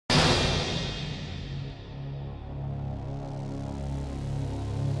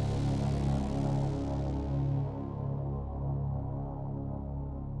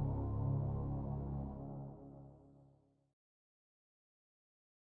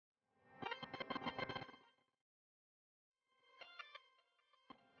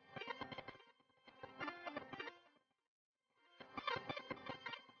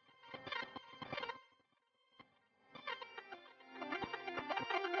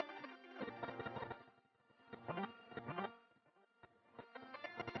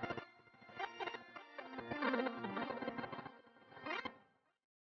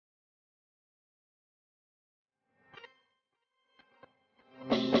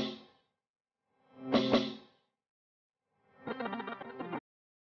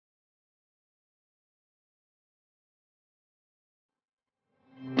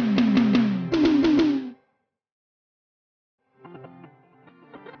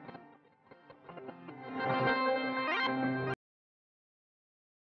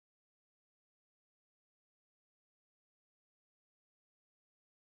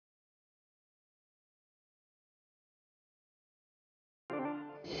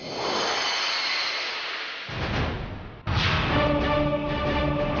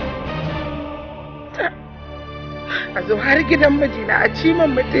a zo har gidan mijina a ci min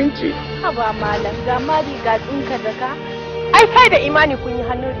mutunci. Haba malam ga mari ga tsinka da ka. Ai kai da imani kun yi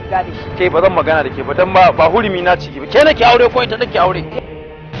hannun riga da shi. Ke ba zan magana da ke ba dan ba hurumi na ciki ba. Ke nake aure ko ita take aure?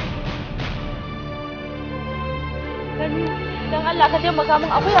 Dan Allah ka taimaka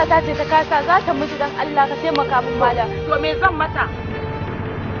min akuya ta ce ta kasa za ta mutu dan Allah ka taimaka min malam. To me zan mata?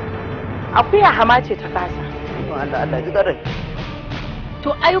 Akuya hama ce ta kasa. Allah ji garai.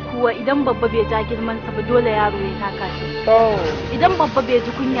 To ai kuwa idan babba bai ja girman sa ba dole yaro ya taka shi. Idan babba bai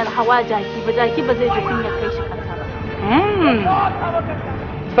ji kunyar hawa jaki ba zai ji kunyar kai shi kasa ba.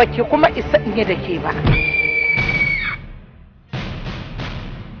 Baki kuma isa in yi da ke ba.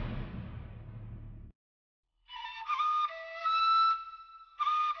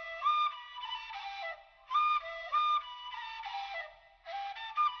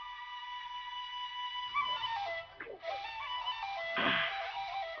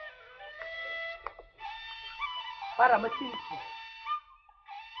 Fara mutunci.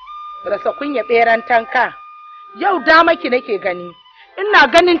 Rasa kunya beran tanka. Yau dama ki nake gani. Ina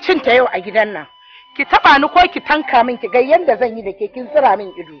ganin cinta yau a gidan nan. Ki taba ni ko ki tanka min ki ga yanda zan yi da ke kin tsira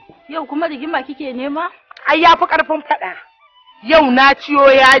min ido. Yau kuma rigima kike nema? Ai yafi karfin fada. Yau na ciyo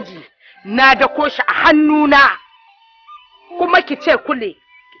yaji, na dako shi a hannuna. Kuma ki ce kule.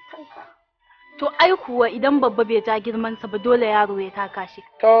 To ai kuwa idan babba bai ja girman sa ba dole yaro ya taka shi.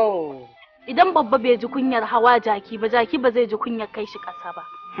 To idan babba bai ji kunyar hawa jaki ba zai ji kunyar kai shi ƙasa ba.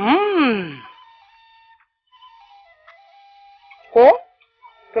 Ko?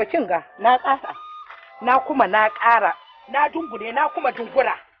 To kin ga na ƙasa, na kuma na ƙara, na dungure na kuma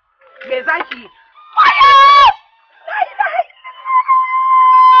dungura. Me zaki yi?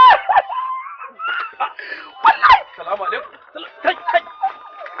 Wallahi! Salamu alaikum.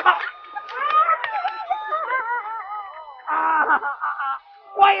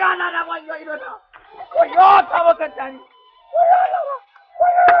 Waya na da waya ido na. Waya ta makanta ni.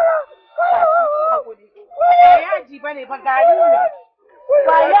 Ba yaji bane fa gari ne.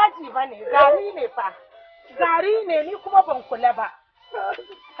 Ba yaji bane gari ne fa. Gari ne ni kuma ban kula ba.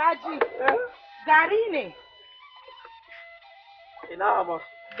 Kaji gari ne. Ina amma.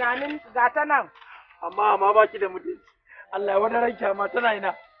 Ganin gata nan. Amma baki da mutunci. Allah ya wani ranki amma tana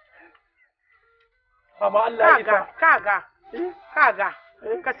ina. Amma Allah ya ita. Kaga.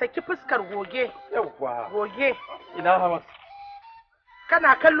 Ka saki fuskar goge. Yawwa. Goge. Ina Hamas.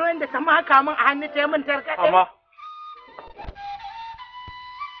 Kana kallo yadda ta maka min a hannu ta yi min targaɗe? Amma.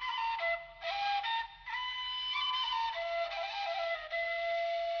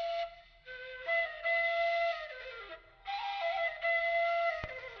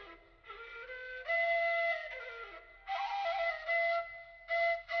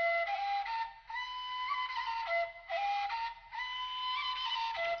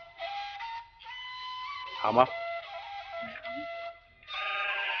 Amma.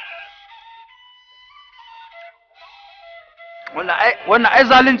 Wannan ai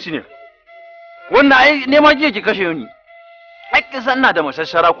zalunci ne. Wannan ai nema ki kashe ni. Ai kin san ina da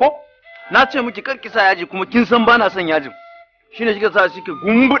mashashara ko? Na ce miki kar ki sa yaji kuma kin san bana son yajin. Shine kika sa kike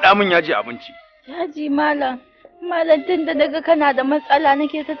gumbuda min yaji abinci. Yaji malam tun da daga kana da matsala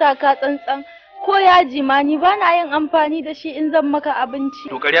nake ta taka tsantsan. Ko yaji ma ni bana yin amfani da shi in zan maka abinci.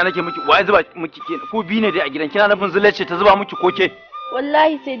 To ƙarya nake miki, wai zuba miki ku bi ne dai a gidan, kina nufin zulace ta zuba miki koke?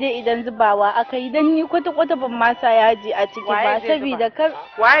 Wallahi sai dai idan zubawa aka yi dan ni kwata ban ma sa yaji a ciki ba saboda kar.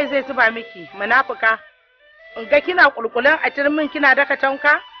 Waye zai zuba miki munafuka? In ga kina kulkulan a turmin kina daka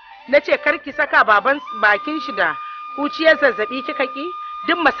tanka? Nace kar ki saka baban bakin shi da kuciyar zazzabi kika ki?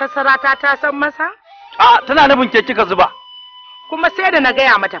 Duk masassara ta san masa? A tana nufin ke kika zuba. Kuma sai da na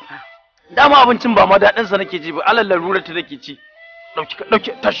gaya mata fa. Dama abincin ba ma daɗin sa nake ji ba, alal larurar ta nake ci.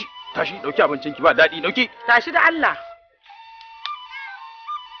 Dauki tashi dauki abincin ki ba daɗi dauki. Tashi da Allah.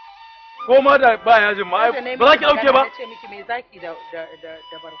 Ko ma da ba yajin ma ba za ki dauke ba. Nace miki me zaki da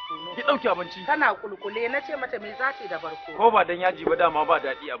barkono. Ki dauki abinci. Kana kulkule nace mata me zaki da barkono. Ko ba dan yaji ba dama ba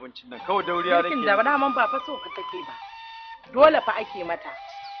daɗi abincin nan. Kawai dauriya nake. Kin da daman ba fa so ka take ba. Dole fa ake mata.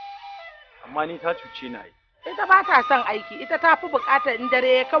 Amma ni ta cuce ni ai. Ita ba ta son aiki, ita ta fi buƙatar in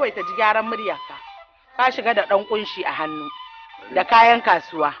dare kawai ta ji gyaran muryarka. Ka shiga da ɗan ƙunshi a hannu, da kayan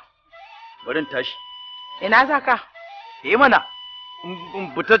kasuwa. Bari in tashi. Ina za ka? Mana, in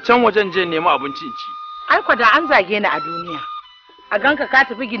fitaccen wajen je nemi abinci in ci. Ai da an zage ni a duniya. A ganka ka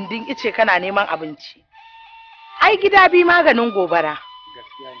tafi gindin ice kana neman abinci. Ai gida bi maganin gobara.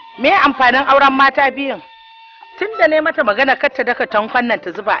 Me amfanin auren mata biyun? Tunda ne mata magana kar ta daka tankon nan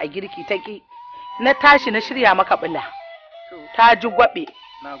ta zuba a girki ta ki. Na tashi na shirya maka bula. Ta ji gwabe.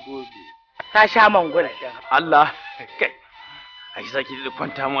 Na gode. Ta sha mangura. Allah kai. Ai saki da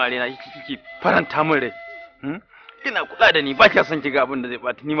kwanta mu a rena kike faranta min rai. kina kula da ni ba kya son kiga abin da zai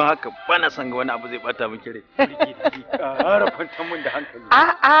bata ni ma haka ba na son ga wani abu zai bata miki rai ƙara kwantar mun da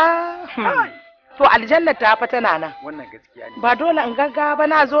hankali to aljanna ta fa tana nan wannan gaskiya ne ba dole in gaggawa ba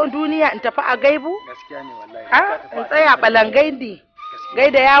na zo duniya in tafi a gaibu gaskiya ne wallahi in tsaya balangaidi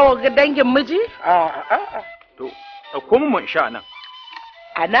gaida yawo dangin miji to ɗauko mun sha nan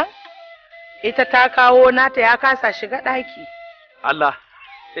a nan ita ta kawo nata ya kasa shiga ɗaki Allah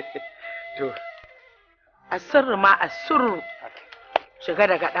to asirru ma asirru shiga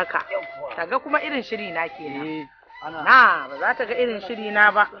daga ɗaka ta ga kuma irin shiri na kenan na ba za ta ga irin shiri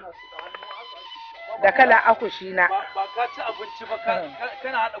na ba da kala akushi na ba ka ci abinci ba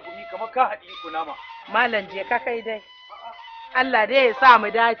kana hada gumi kamar ka haɗi kunama malam je ka kai dai Allah dai ya sa mu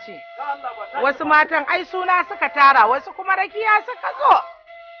dace wasu matan ai suna suka tara wasu kuma rakiya suka zo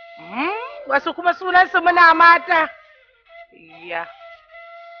wasu kuma sunansu muna mata iya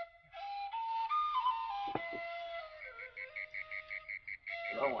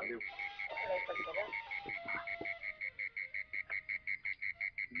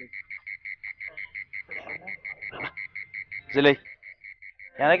Zulai,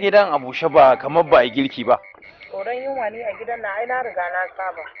 ya na gidan abushe ba kamar ba a girki ba. Tsoron yunwa ne a gidan na ai na riga na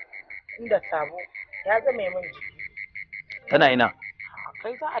saba. Inda sabo ya zame min jiki. Tana ina?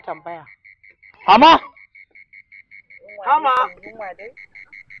 Kai za a tambaya. Hama? Hama? Yunwa dai?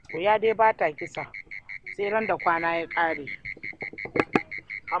 Ko ya dai ba ta kisa. Sai ran da kwana ya ƙare.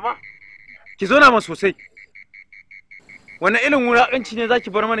 Hama? Ki zo na ma sosai. Wani irin wulaƙanci ne zaki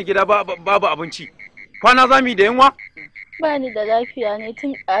bar mana gida babu abinci? Kwana za mu yi da yunwa? Ba ni da lafiya ne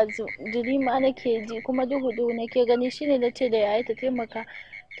tun ɗazu, jiri ma nake ji kuma duhu nake gani shine na ce da yaya ta taimaka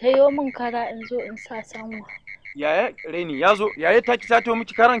ta yo min kara in zo in sa sanwa. Yaya Reni ya zo, yaya ta ki sato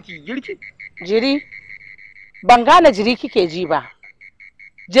miki karan ki girki? Jiri? Ban gane jiri kike ji ba.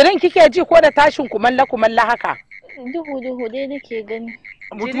 Jirin kike ji ko da tashin kumalla haka? Duhu dai nake gani.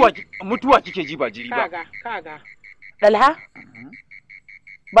 Mutuwa kike ji ba jiri ba. Kaga. Dalha?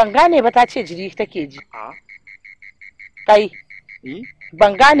 Ban gane ba ta ce jiri take ji. Kai,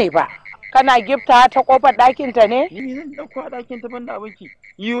 ban gane ba. Kana gifta ta kofar ɗakinta ne? Ni zan ɗauko a ɗakinta ban da abinki.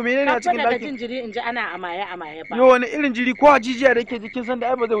 Yiwu menene a cikin ɗakin? Ka jin jiri in ji ana amaye ba. Yo wani irin jiri ko a jijiya da yake jikin san da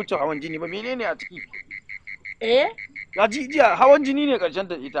ai ba zai wuce hawan jini ba menene a ciki? Ya jijiya hawan jini ne ƙarshen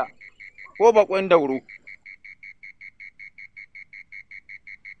ta ita. Ko bakon dauro.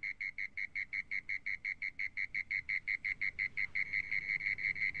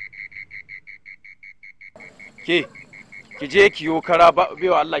 Ki je ki yo kara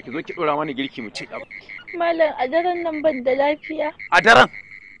baiwa Allah ki zo ki dora mana girki mu ci abu. Malam a daren nan ban da lafiya. A daren?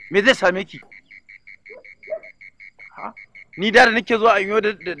 Me zai same ki? Ha? Ni da nake zuwa an yo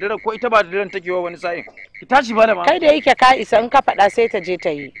da daren ko ita ba da daren take wa wani sa'in. Ki tashi ba da ma. Kai da yake ka isa in ka faɗa sai ta je ta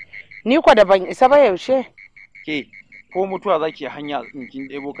yi. Ni ko da ban isa ba yaushe. Ke ko mutuwa zaki hanya in kin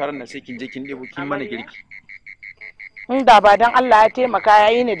ɗebo karan nan sai kin je kin ɗebo kin mana girki. In da ba dan Allah ya taimaka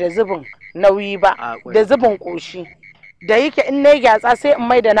yayi ni da zubin nauyi ba da zubin koshi. Da yake in na gyatsa sai in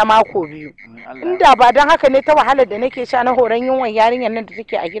mai da na mako biyu. Inda ba don haka ne ta wahalar da nake sha na horon yunwan yarinyar nan da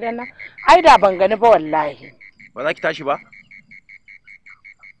take a gidan nan, ai da ban gani ba wallahi. Ba za ki tashi ba?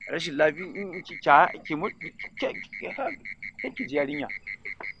 Rashin lafiya in ki ji yarinya.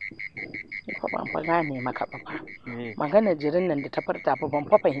 Ban fa gane maka ba fa. Maganar jirin nan da ta farta fa ban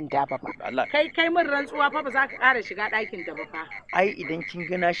fa fahimta ba fa. Kai min rantsuwa fa ba za ka ƙara shiga ɗakin ta ba fa. Ai idan kin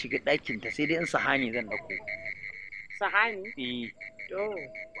ga na shiga ɗakin ta sai dai in sahani zan dauko. Sahani? To.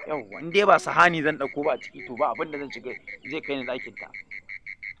 Yawwa, in dai ba sahani zan dauko ba a ciki to ba abin da zan shiga zai kai ni ɗakin ta.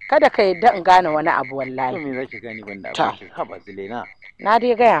 Kada ka yadda in gane wani abu wallahi. To me zaki gani banda abin ki? Haba Zulena. Na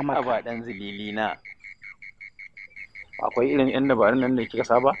dai gaya maka. Haba dan zilili na. Akwai irin yan dabarun nan da kika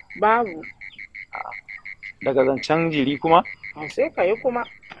saba? Babu. Daga zancen jiri kuma? Sai ka yi kuma.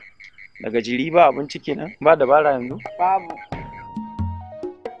 Daga jiri ba abinci kenan? Ba dabara yanzu? Babu.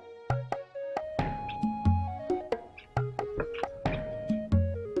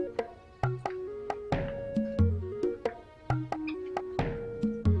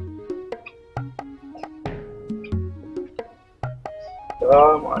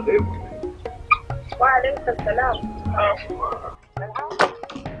 Assalamu alaikum. Wa alaikum salam.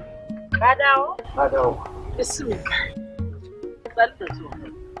 Ka dawo? Ka dawo. Bismillah. Sannu zo.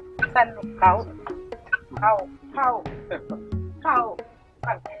 Sannu kawo. Kawo.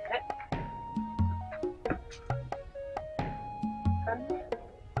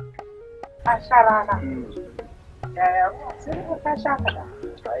 Ka sha rana. Yaya ruwa sai ka sha kaɗan.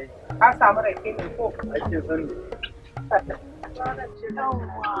 Ka samu rake ne ko? Ake sani.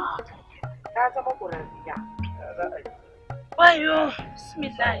 Ta zama ƙurarriya. Wayo,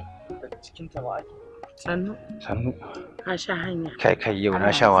 bismillah. Daga cikin ta ma ake. Sannu. Sannu. Ka sha hanya. Kai yau na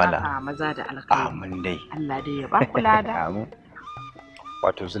sha wala. Allah maza da alkhairi. Amin dai. Allah dai ya ba ku lada. Amin.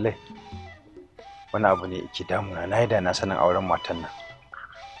 Wato Zulai, wani abu ne yake damuna, na yi da na sanin auren matan nan.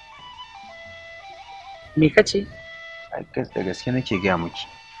 Me kace? Da gaske nake gaya miki.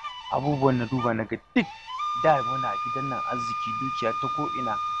 Abubuwan na duba na ga duk da muna gidan nan arziki dukiya ta ko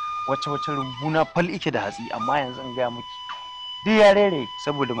ina wace rumbuna fal ike da hatsi, amma yanzu in gaya miki duk ya rere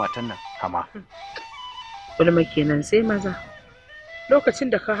saboda matan nan Hama. Gulma kenan sai maza.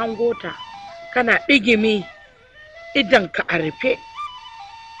 Lokacin da ka hango ta kana ɗigimi idan ka a rufe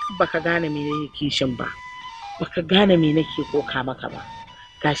baka gane me nake kishin ba, baka gane me nake koka maka ba.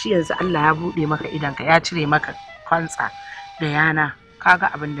 Gashi yanzu Allah ya buɗe maka idan ka ya cire maka kwantsa da yana,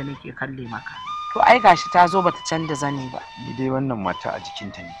 kaga abin da nake kalle maka. To ai gashi ta zo bata canza zani ba. Ni dai wannan mata a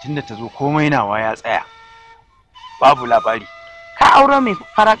jikinta ne, tunda ta zo komai nawa ya tsaya. Babu labari. Ka auro mai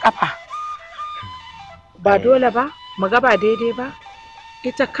farar kafa. Ba dole ba, mu ga ba daidai ba.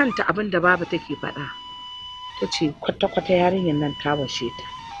 Ita kanta abin da baba take faɗa. Ta ce kwata-kwata yarinyar nan ta washe ta.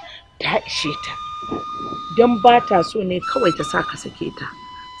 Ta ishe ta. Don ba ta so ne kawai ta sa ka sake ta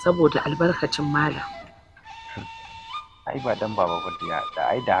saboda albarkacin malam. Ai ba dan baba ba da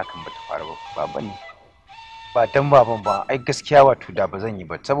ai da hakan bata faru ba. Baba ne. Ba dan baban ba, ai gaskiya wato da ba zan yi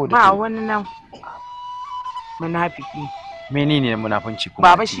ba saboda ba wani nan munafiki. Menene munafunci kuma?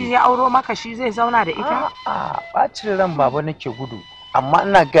 Baba shi ya auro maka, shi zai zauna da ita? A'a, bacin ran baba nake gudu. Amma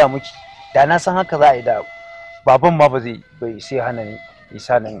ina gaya miki, da na san haka za a yi da baban ma bai sai hana ni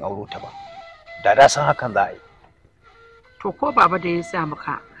isa nan auro ta ba. Da na san hakan za a yi. To ko baba da ya sa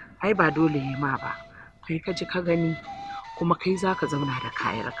maka, ai ba dole yi ma ba. Kai ka ji ka gani kuma kai za ka zauna da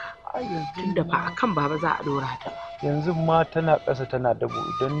kayarka. Tunda fa akan baba za a dora ta. Yanzu ma tana ƙasa tana dabo,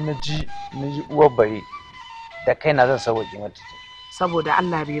 idan na ji uwar bare da kaina zan sauwaƙe mata. Saboda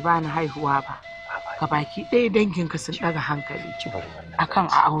Allah bai bani haihuwa ba. Ka baki ɗaya danginka sun ɗaga hankali akan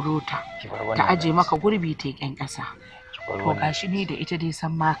a auro ta. Ta aje maka gurbi ta ƙyan ƙasa. To gashi ni da ita dai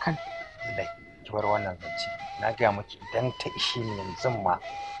san ma kan. Ki bar wannan zance. Na gaya miki idan ta ishe ni yanzu ma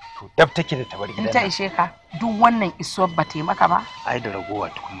to dab take da tabar gidan. In ta ishe ka duk wannan isuwar ba ta yi maka ba? Ai da ragowa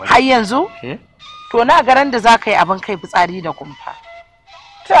tukun. Har yanzu? To na garan da za ka yi abin kai fitsari da kumfa.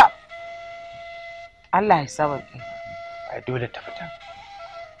 Ta Allah ya sauke. Ai dole ta fita.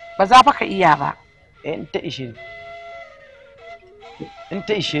 Ba za fa ka iya ba. In ta ishe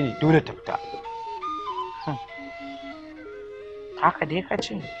ni dole ta fita. Haka dai ka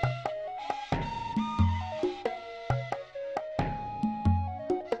ce.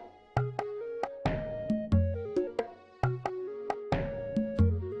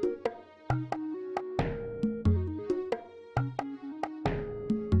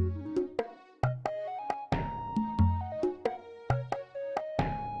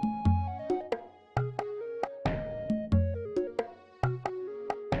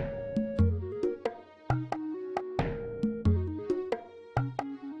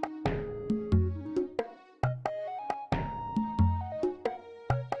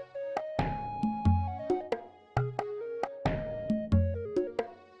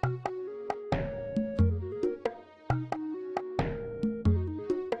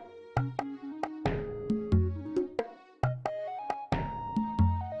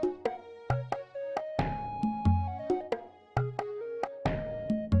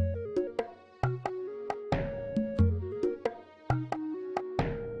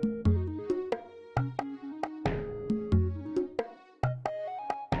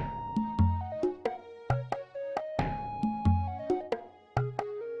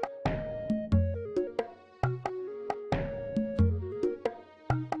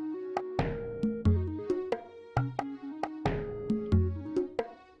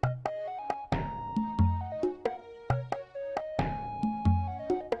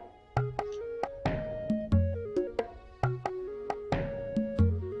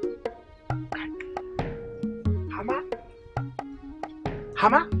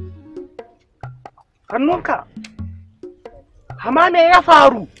 Hama? Hannunka? Hama me ya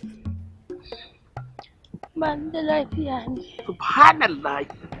faru? Ba ni da lafiya ne. Subhanallah.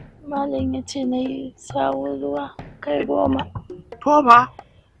 Malam ya ce na yi sawo ruwa kai 10. To ba?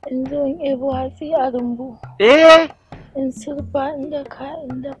 In zo in ebo hatsi a rumbu. In surfa in daka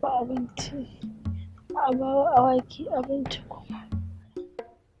in dafa abinci. A bawa awaki abinci kuma.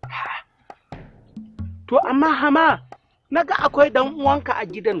 To amma Hama, naga akwai dan uwanka a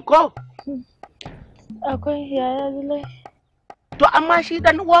gidan ko? Akwai yaya Zulai. To amma shi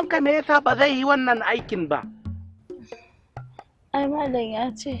dan uwanka me yasa ba zai yi wannan aikin ba? Ai malam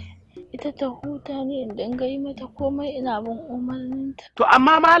ya ce ita ta huta ne in dinga yi mata komai ina bin umarninta. To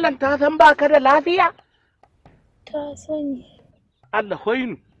amma malam ta san baka da lafiya? ka sani. Allah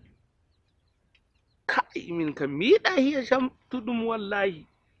hoinu. Kai min ka miɗa hiya sham tudum wallahi.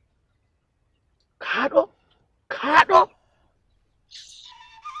 Kaɗo.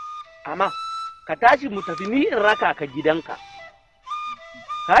 Amma ka tashi mu tafi ni in raka ka gidanka.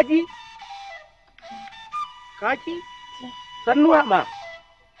 Kaji? Sannu amma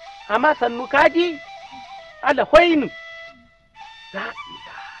sannu kaji? Allah hoinu.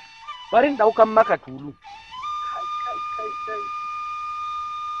 Barin ɗaukan maka tulu.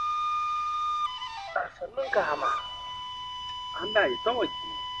 Sannun ka hama. Allah ya tsawaki.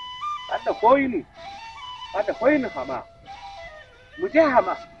 Allah hoinu hama. Mu je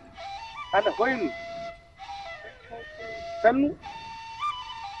hama. Allah hoinu. Sannu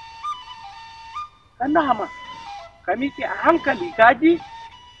hama. Ka miƙe a hankali kaji?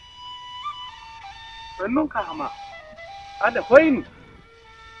 Sannun ka hama. Allah hoinu.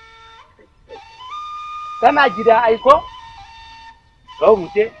 Kana gida aiko? Zo mu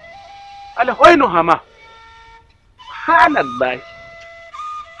je. Allah hoinu hama. Subhanallah.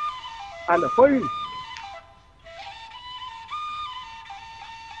 Allah hoinu.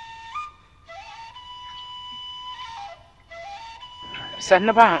 Sannu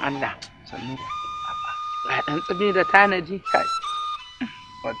ba Allah. sannu Ga ɗan tsibi da tanadi.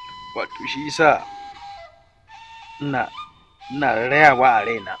 wato shi yasa ina rayawa a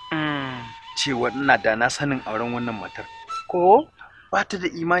raina cewa ina da na sanin auren wannan matar. Ko? Ba ta da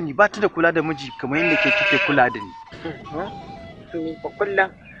imani, ba ta da kula da miji kamar yadda kike kula da ni. Ni ko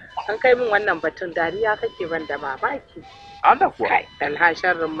kullum an kai min wannan batun dariya kake ban da mamaki. Allah kuwa. Kai, dalha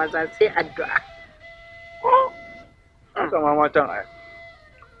sharrin maza sai addu'a. Haka ma matan aya.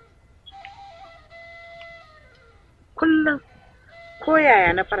 Kullum ko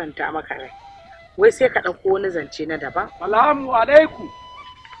yaya na faranta maka rai, wai sai ka ɗauko wani zance na daban. Salamu alaikum.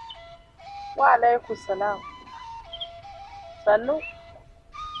 Wa alaikum salam. Sannu?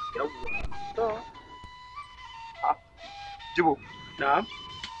 To. Jibo. Na'am.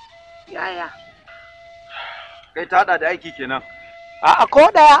 Yaya? Kai ta hada da aiki kenan. A'a ko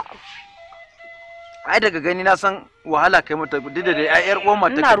daya. Ai daga gani na san wahala kai mata duk da ai yar uwan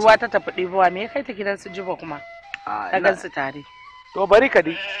mata. Ina ruwa ta tafi ɗibowa, me kai ta gidan su Jibo kuma? Ta gan su tare. To bari ka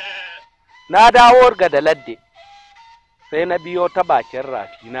di. Na dawo ga da ladde. Sai na biyo ta bakin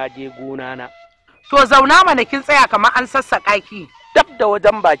rafi na je gona na. To zauna mana kin tsaya kamar an sassaƙa ki. Dab da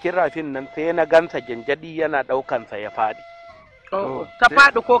wajen bakin rafin nan sai na gansa gyangyaɗi yana ɗaukansa ya faɗi. Ta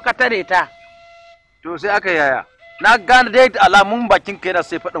faɗi ko ka tare ta? To sai aka yaya. Na gane dai alamun bakin kai na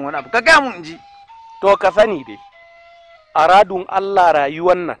sai faɗin wani abu. Ka gaya mun inji. To ka sani dai. A radun Allah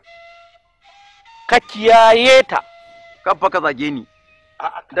rayuwar nan. Ka kiyaye ta. Kafa ka zage ni.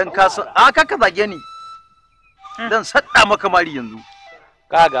 Dan ka san ka zage ni. Dan sadda maka mari yanzu.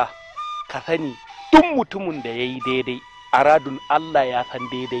 Kaga ka sani duk mutumin da yayi daidai a radun Allah ya san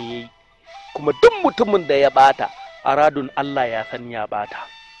daidai yayi. Kuma duk mutumin da ya bata a radun Allah ya san ya bata.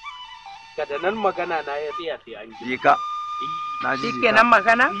 Kada nan magana na ya tsaya sai an ji. Ka. Na ji. Shikenan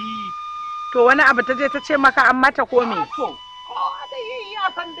magana? To wani abu ta je ta ce maka an mata ko me? To, da ya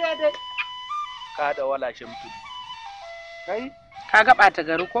san daidai. Ka da wala shimtu. Kai? Ka ga ɓata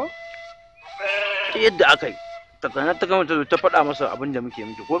gari ko? Yadda aka yi. Tsakanin ta gama ta faɗa masa abin da muke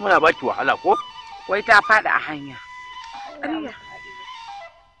miki ko muna baki wahala ko? Wai ta faɗi a hanya.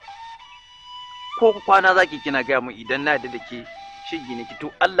 Ko kwana zaki kina gaya mun idan na da ke shigi ne ki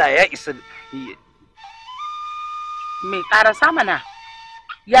to Allah ya isa. Me ƙarasa mana?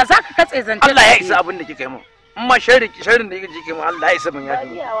 Ya za ka katse zance? Allah ya isa abin da kika yi mun. In ma sharrin da kika yi mun Allah ya isa mun ya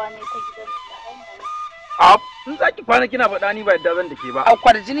ji. In za ki kwana kina faɗa ni ba yadda zan da ke ba.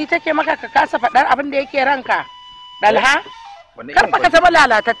 Aukwar jini take maka ka kasa faɗar abin da yake ranka. Dalha? Karfa ka zama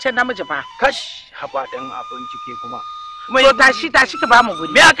lalataccen namiji fa. Kash haba ɗan abin ciki kuma. To tashi ki ba mu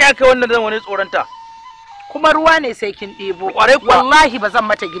guri. Me aka yaka wannan zan wani tsoronta? Kuma ruwa ne sai kin ɗebo. Wallahi ba zan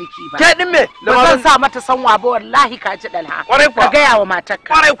mata girki ba. Ke ɗin me? Ba zan sa mata sanwa ba wallahi ka ji Dalha. Ka gaya wa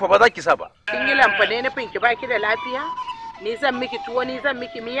matarka. Kwarai kuwa ba za ki sa ba. Kin yi lamfa ne nufin ki baki da lafiya? Ni zan miki tuwo ni zan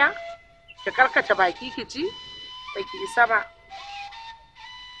miki miya? Ki karkace baki ki ci? Baki isa ba.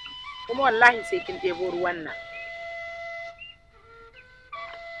 Kuma wallahi sai kin ɗebo ruwan nan.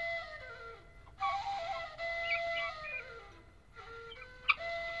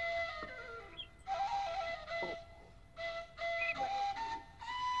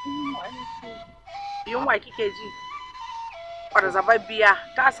 Yunwa kike ji?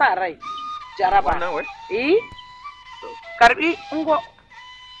 Kwarzababbiya ta sa rai. Jaraba. Karbi ungo.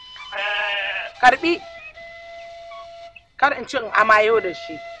 Karbi. Kar in ci in amayo da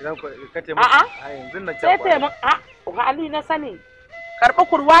shi. A'a. Sai taimaka. Ali na sani. Karbi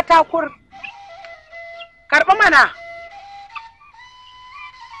kurwa ta kur. Karɓi mana.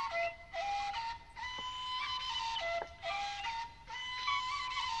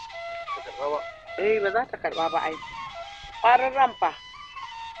 Ba za ta karɓa ba ai. Farin ramfa.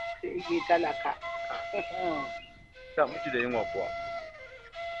 Sai ige talaka. Ta miki da yunwa kuwa.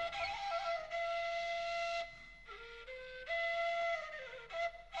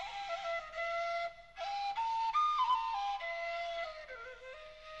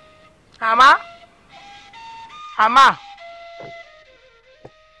 Hama? Hama?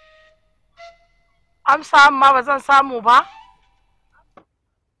 Amsa amma ba zan samu ba?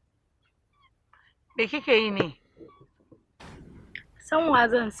 Me kike yi ne? Sanwa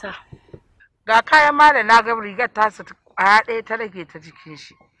zan sa. Ga kayan ma da na ga rigar tasu kwaya ɗaya ta rage ta jikin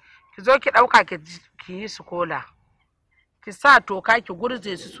shi. Ki zo ki ɗauka ki yi su kola. Ki sa toka ki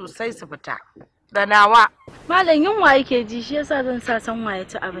gurje su sosai su fita. Da nawa. Malam yunwa yake ji shi yasa zan sa sanwa ya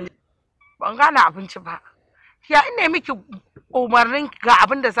ci abinci. Ban gane abinci ba. Ya ina miki umarnin ga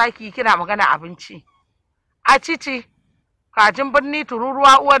abin da zaki yi kina magana abinci. A cici kajin birni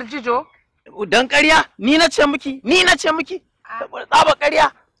tururuwa uwar jijo. Dan ƙarya ni na ce miki tsaba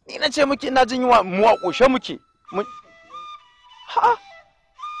ƙarya ni na ce miki ina jin yunwa mu a ƙoshe muke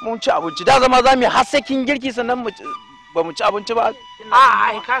mun ci abinci da zama za mu har sai kin girki sannan ba mu ci abinci ba.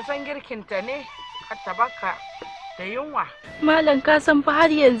 Ai ka san girkinta ne ka tabaka da yunwa. Malam ka san fa har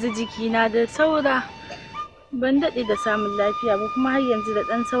yanzu jikina da saura ban daɗe da samun lafiya ba kuma har yanzu da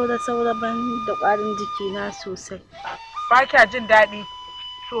ɗan saura ban da ƙwarin jikina sosai. Ba kya jin daɗi.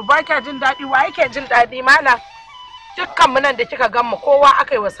 To ba kya jin daɗi wa yake jin daɗi malam? Dukkan mu nan da kika gan mu kowa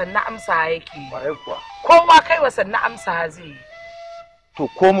aka yi wasan na amsa yake. Kowa kai wasan na amsa zai yi. To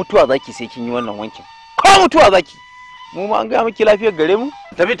ko mutuwa zaki sai kin yi wannan wankin. Ko mutuwa zaki. Mu ma an ga miki lafiyar gare mu.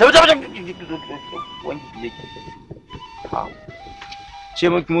 Tafi wanki yake. Ce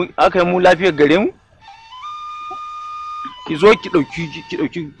miki aka yi mu lafiyar gare mu? Ki zo ki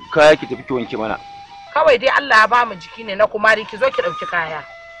dauki kaya ki tafi ki wanke mana. Kawai dai Allah ya ba mu jiki ne na kumari ki zo ki dauki kaya.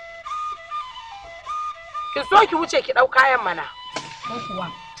 Ki zo ki wuce ki dau kayan mana. Ko kuwa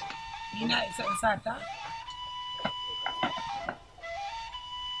ni na isa in sa ta.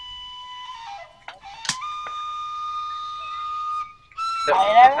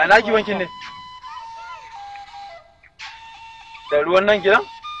 Ana ki wankin ne? Da ruwan nan gidan?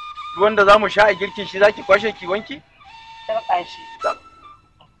 Ruwan da za mu sha a girkin shi za ki kwashe ki wanki? Tarka shi.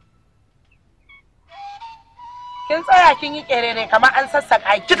 Kin tsaya kin yi kerere kamar an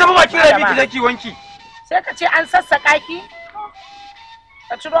sassaka ki. Ki tafi bakin rabi ki je ki wanki. Sai ka ce an sassaka ki?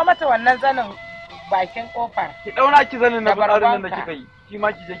 Ka ciro mata wannan zanin bakin kofar. Ki dauna ki zanin na fitsarin nan da kika yi. Ki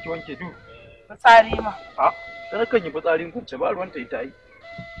ma ki je ki wanke du. Fitsari ma. A sai kan yi fitsarin kunce ba ruwan ta yi ta yi.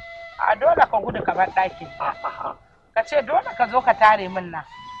 A dole ka gudu ka bar ɗakin. Ka ce dole ka zo ka tare min nan.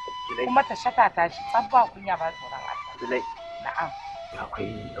 Kuma ta shata ta shi tsabba kunya ba tsoron Allah. Zulai. Na'am.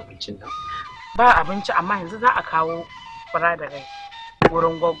 Akwai abincin nan. Ba abinci amma yanzu za a kawo fura da rai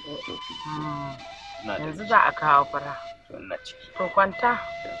wurin gwaggo. Yanzu za a kawo fura. To kwanta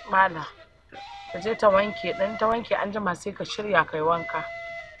mala. Ka je ta wanke ɗin ta wanke an jima sai ka shirya kai wanka.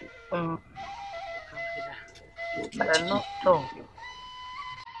 Sannan to